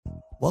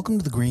Welcome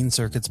to the Green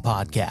Circuits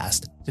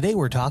podcast. Today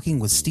we're talking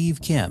with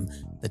Steve Kim,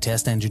 the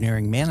test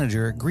engineering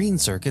manager at Green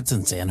Circuits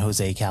in San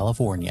Jose,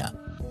 California.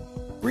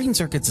 Green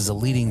Circuits is a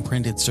leading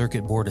printed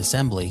circuit board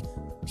assembly,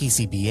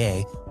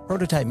 PCBA,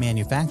 prototype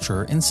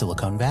manufacturer in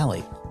Silicon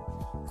Valley.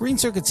 Green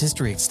Circuits'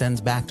 history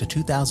extends back to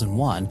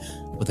 2001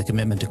 with a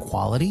commitment to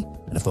quality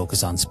and a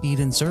focus on speed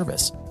and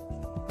service.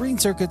 Green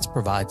Circuits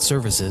provides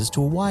services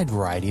to a wide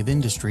variety of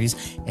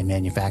industries and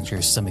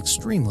manufactures some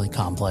extremely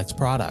complex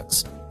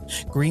products.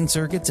 Green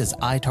Circuits is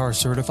ITAR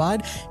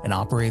certified and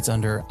operates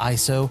under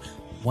ISO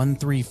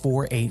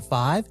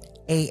 13485,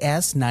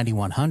 AS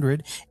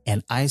 9100,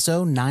 and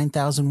ISO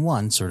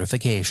 9001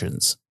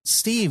 certifications.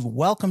 Steve,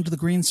 welcome to the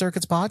Green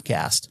Circuits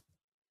podcast.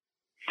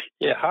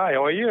 Yeah, hi,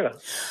 how are you?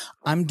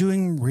 I'm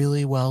doing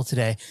really well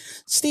today.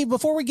 Steve,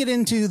 before we get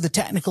into the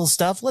technical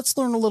stuff, let's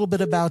learn a little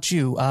bit about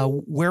you.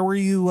 Where were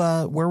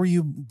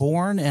you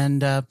born,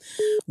 and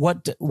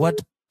what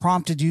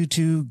prompted you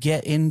to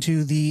get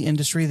into the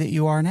industry that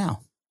you are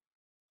now?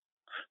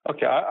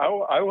 Okay,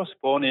 I was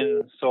born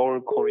in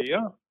Seoul,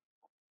 Korea,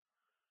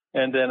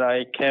 and then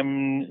I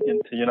came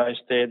into the United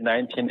States in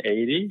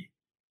 1980,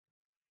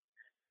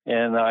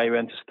 and I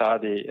went to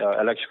study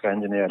electrical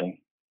engineering.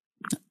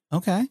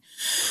 Okay.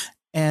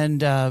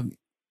 And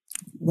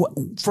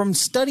from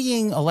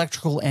studying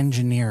electrical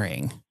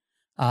engineering,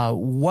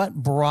 what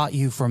brought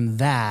you from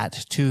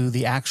that to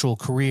the actual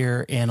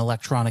career in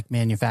electronic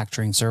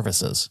manufacturing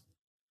services?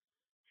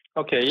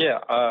 Okay,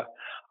 yeah.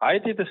 I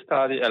did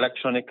study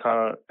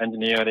electronical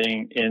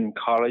engineering in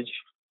college,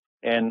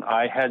 and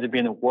I had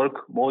been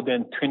work more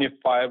than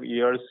 25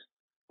 years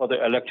for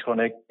the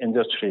electronic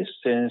industry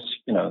since,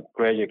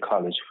 graduate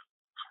college.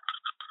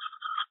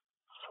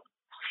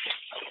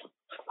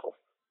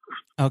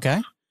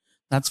 Okay,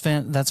 that's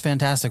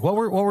fantastic. What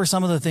were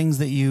some of the things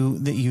that you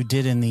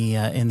did in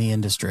the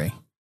industry?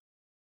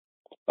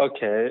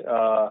 Okay,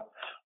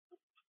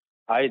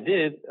 I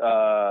did.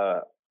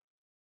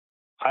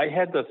 I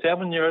had the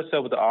 7 years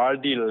of the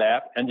R&D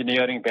lab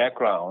engineering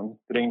background.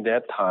 During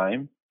that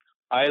time,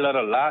 I learned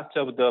a lot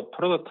of the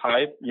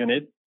prototype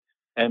unit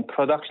and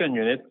production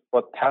unit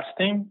for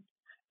testing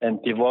and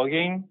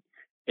debugging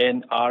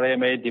and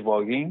RMA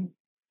debugging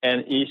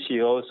and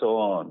ECO, so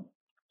on.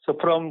 So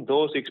from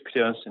those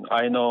experiences,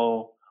 I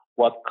know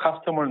what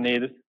customer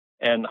needs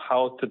and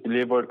how to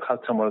deliver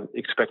customer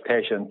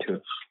expectation too.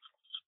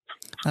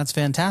 That's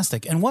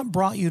fantastic. And what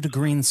brought you to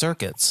Green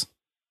Circuits?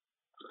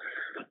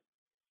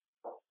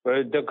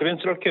 Well, the Green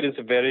Circuit is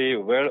a very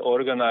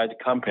well-organized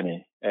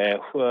company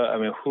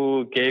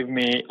who gave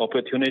me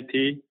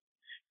opportunity,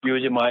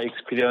 use my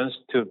experience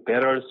to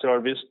better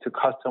service to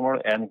customer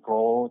and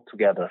grow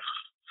together.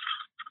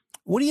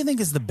 What do you think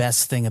is the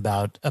best thing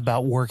about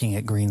working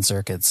at Green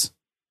Circuits?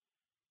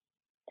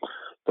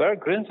 Well,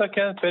 Green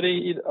Circuit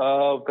is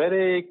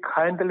very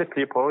kindly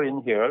people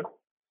in here,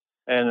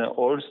 and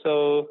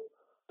also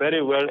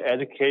very well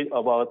educated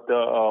about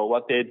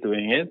what they're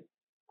doing it.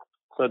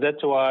 So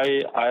that's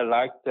why I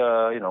liked,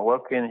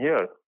 working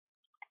here.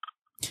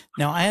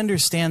 Now, I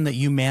understand that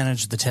you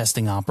manage the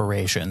testing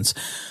operations.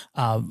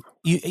 I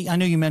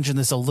know you mentioned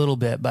this a little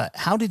bit, but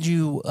how did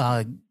you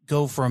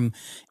go from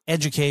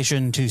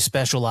education to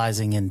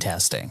specializing in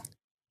testing?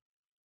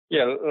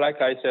 Yeah,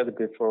 like I said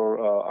before,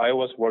 I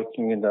was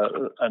working in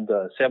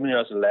the 7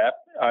 years lab,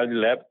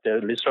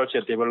 the research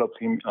and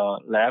developing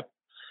lab.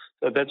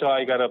 So that's why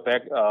I got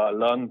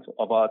learn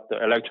about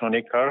the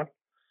electronical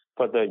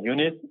for the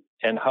unit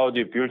and how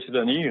to build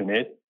the new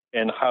unit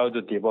and how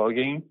to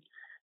debugging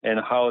and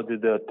how to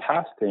the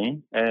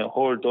testing and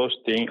all those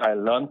things I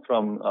learned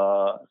from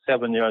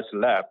 7 years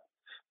lab.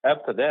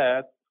 After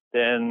that,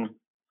 then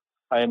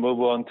I move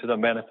on to the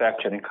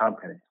manufacturing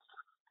company.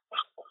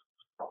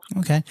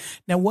 Okay.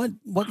 Now,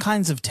 what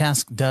kinds of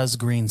tests does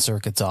Green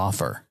Circuits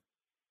offer?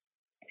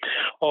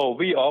 Oh,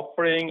 we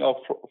offering a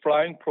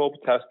flying probe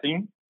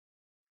testing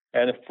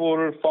and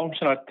full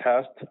functional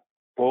test,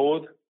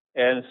 board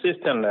and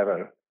system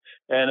level.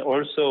 And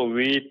also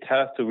we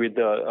test with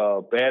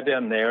the bed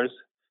and nails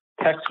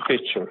text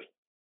features.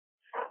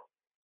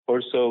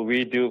 Also,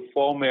 we do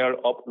firmware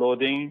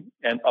uploading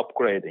and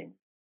upgrading.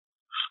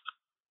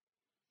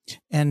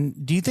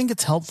 And do you think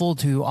it's helpful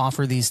to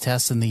offer these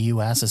tests in the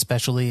U.S.,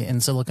 especially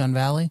in Silicon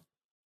Valley?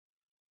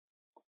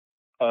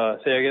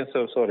 Say again.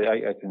 So sorry,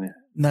 I can.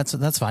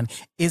 That's fine.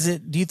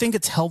 Do you think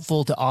it's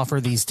helpful to offer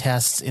these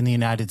tests in the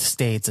United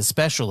States,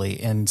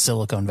 especially in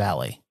Silicon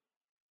Valley?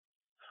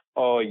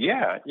 Oh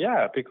yeah,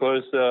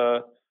 because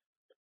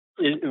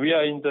we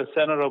are in the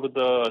center of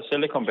the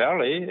Silicon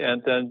Valley,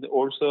 and then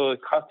also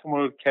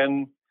customer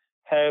can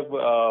have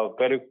a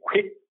very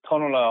quick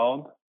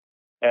turnaround.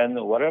 And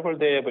whatever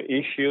they have an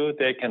issue,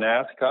 they can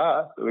ask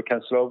us. We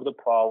can solve the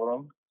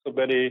problem. So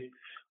very,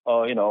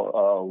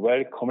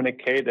 well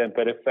communicate and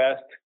very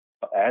fast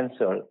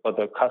answer for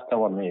the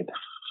customer need.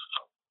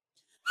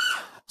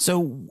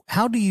 So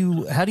how do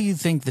you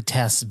think the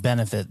tests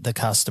benefit the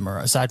customer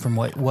aside from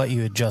what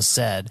you had just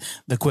said,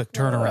 the quick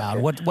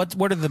turnaround? Okay.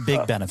 What are the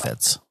big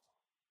benefits?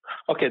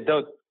 Okay,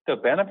 the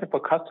benefit for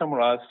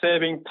customer are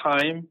saving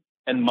time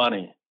and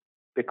money.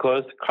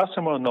 because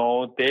customer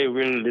know they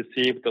will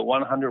receive the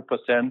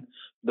 100%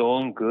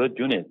 known good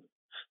unit.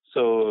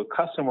 So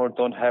customer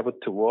don't have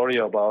to worry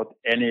about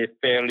any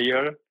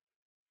failure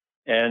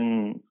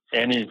and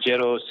any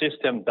zero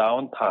system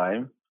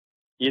downtime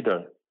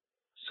either.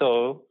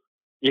 So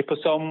if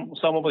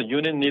some of the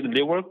unit need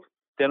rework,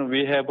 then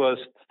we have a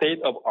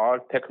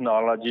state-of-art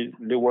technology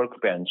rework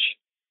bench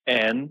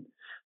and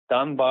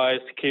done by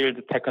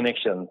skilled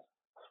technicians.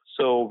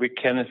 So we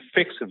can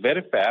fix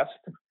very fast.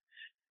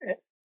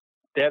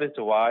 That is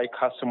why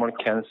customer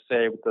can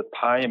save the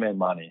time and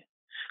money.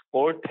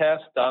 All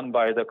tests done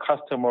by the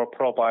customer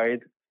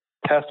provide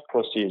test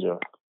procedure.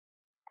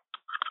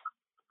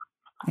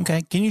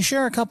 Okay. Can you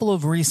share a couple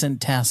of recent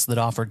tests that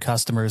offered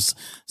customers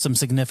some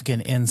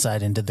significant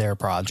insight into their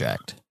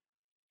project?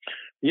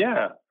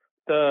 Yeah.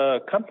 The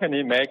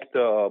company make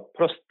the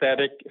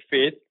prosthetic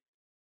fit,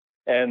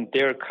 and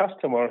their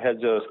customer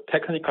has a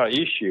technical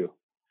issue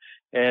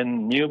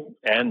and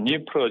new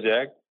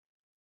project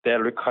that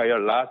require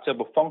lots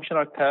of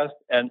functional tests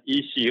and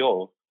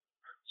ECO.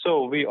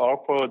 So we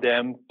offer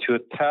them to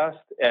test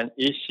an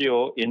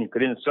ECO in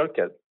green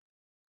circuit.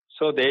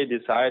 So they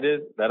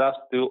decided, let us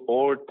do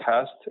all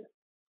tests.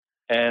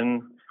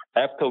 And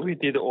after we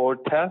did all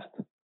tests,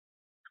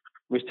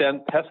 we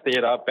sent test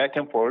data back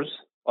and forth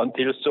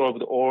until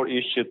solved all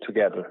issues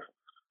together.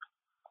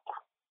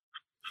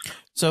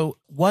 So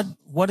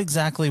what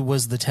exactly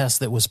was the test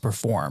that was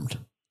performed?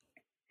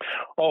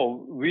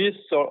 Oh, we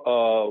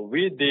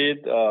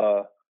did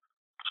the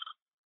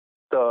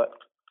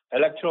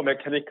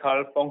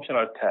electromechanical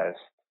functional test.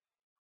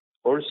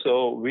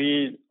 Also,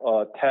 we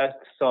test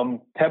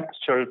some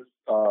temperature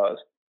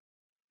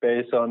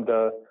based on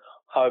the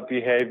how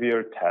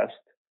behavior test,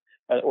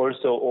 and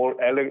also all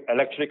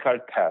electrical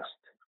test.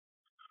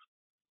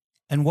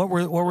 And what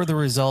were the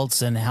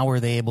results, and how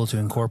were they able to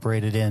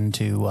incorporate it in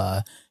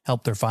to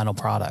help their final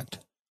product?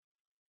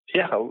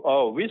 Yeah,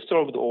 we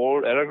solved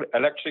all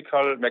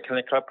electrical,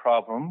 mechanical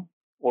problem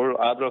or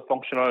other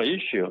functional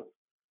issue.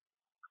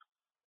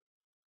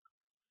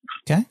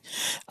 Okay.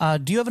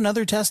 Do you have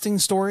another testing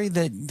story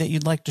that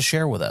you'd like to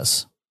share with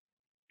us?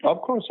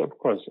 Of course.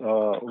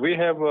 We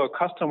have a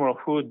customer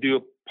who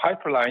do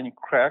pipeline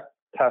crack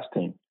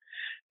testing,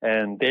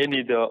 and they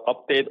need to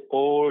update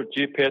all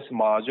GPS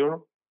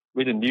module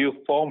with a new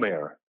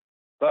firmware,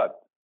 but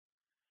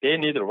they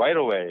need it right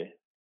away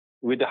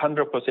with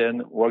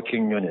 100%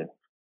 working unit.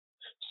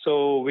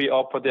 So we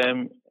offer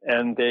them,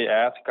 and they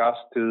ask us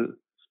to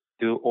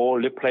do all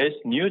replace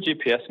new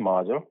GPS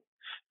module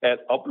and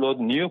upload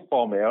new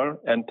firmware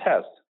and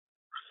test.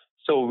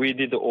 So we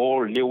did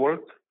all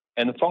rework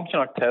and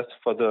functional tests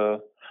for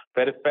the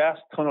very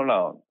fast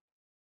turnaround.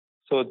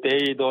 So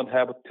they don't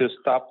have to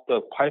stop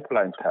the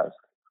pipeline test.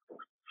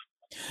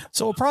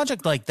 So a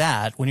project like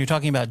that, when you're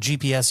talking about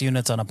GPS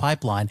units on a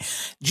pipeline,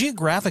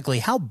 geographically,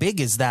 how big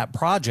is that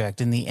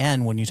project in the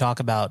end when you talk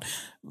about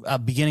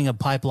beginning of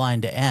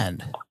pipeline to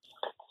end?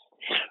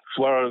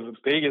 Well, the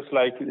biggest,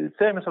 like,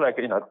 same as like,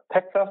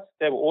 Texas,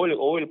 they have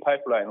oil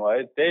pipeline,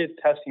 right? They're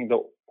testing the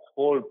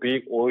whole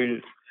big oil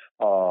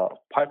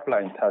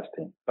pipeline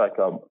testing, like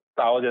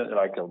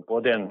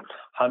more than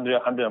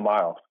 100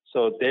 miles.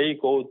 So they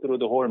go through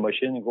the whole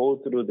machine, go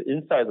through the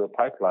inside of the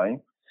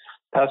pipeline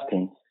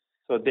testing.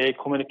 So they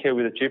communicate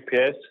with the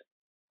GPS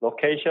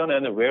location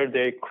and where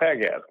they crack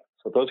at.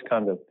 So those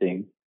kind of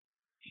things.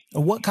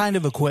 What kind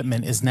of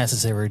equipment is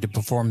necessary to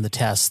perform the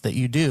tests that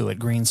you do at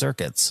Green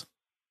Circuits?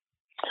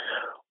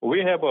 We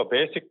have a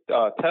basic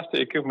test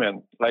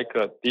equipment like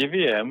a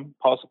DVM,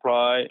 power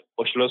supply,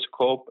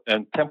 oscilloscope,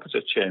 and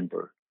temperature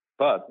chamber.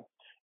 But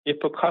if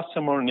a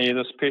customer needs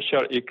a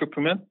special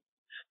equipment,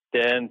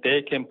 then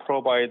they can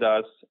provide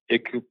us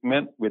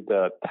equipment with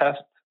the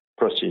test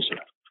procedure.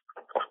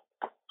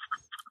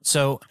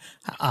 So,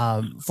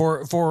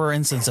 for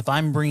instance, if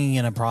I'm bringing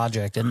in a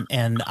project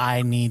and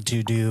I need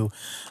to do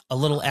a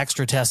little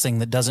extra testing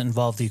that doesn't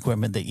involve the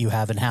equipment that you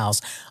have in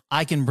house,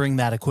 I can bring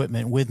that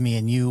equipment with me,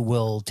 and you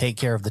will take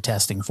care of the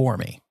testing for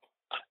me.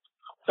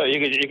 So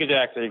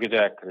exactly.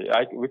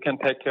 We can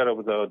take care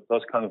of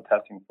those kind of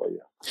testing for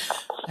you.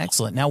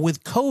 Excellent. Now,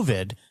 with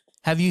COVID,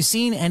 have you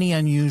seen any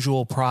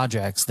unusual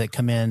projects that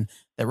come in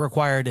that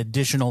required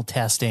additional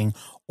testing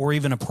or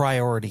even a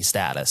priority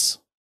status?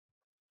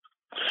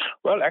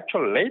 Well,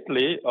 actually,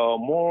 lately,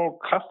 more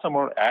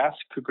customers ask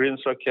Green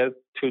Circuit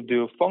to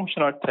do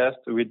functional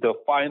tests with the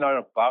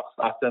final box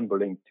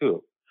assembling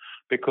too,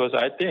 because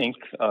I think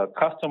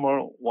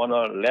customer want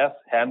a less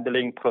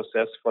handling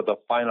process for the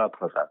final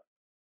product.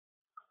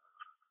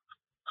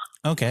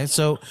 Okay,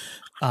 so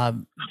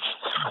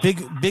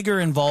bigger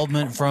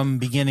involvement from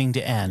beginning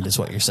to end is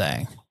what you're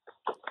saying.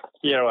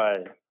 Yeah,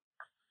 right.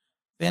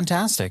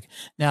 Fantastic.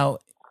 Now,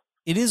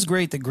 it is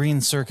great that Green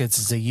Circuits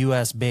is a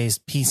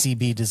U.S.-based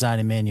PCB design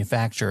and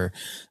manufacturer,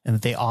 and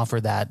that they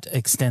offer that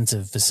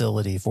extensive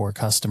facility for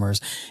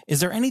customers. Is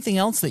there anything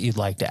else that you'd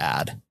like to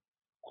add?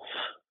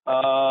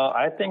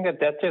 I think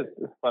that's it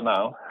for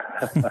now.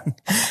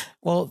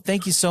 Well,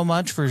 thank you so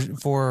much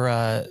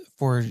for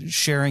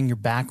sharing your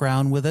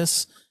background with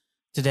us.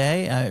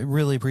 today. I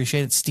really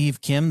appreciate it.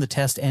 Steve Kim, the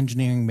test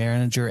engineering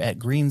manager at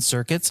Green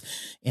Circuits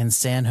in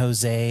San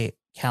Jose,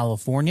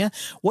 California.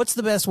 What's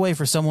the best way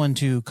for someone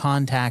to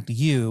contact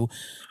you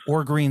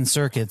or Green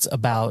Circuits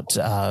about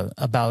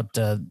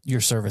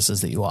your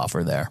services that you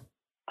offer there?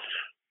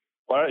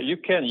 Well, you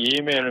can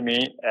email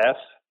me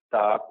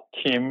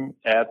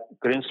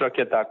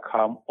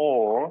s.kim@greencircuit.com,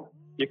 or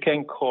you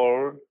can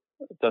call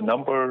the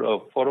number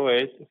of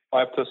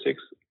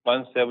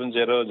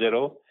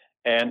 408-526-1700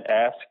 and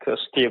ask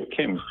Steve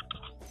Kim.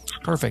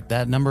 Perfect.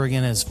 That number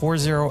again is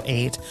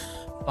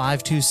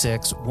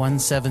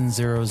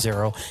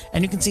 408-526-1700.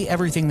 And you can see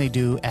everything they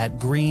do at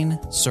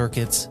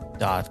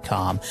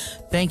greencircuits.com.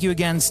 Thank you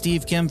again,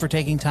 Steve Kim, for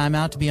taking time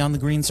out to be on the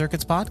Green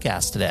Circuits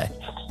podcast today.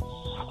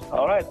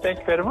 All right. Thank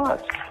you very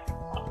much.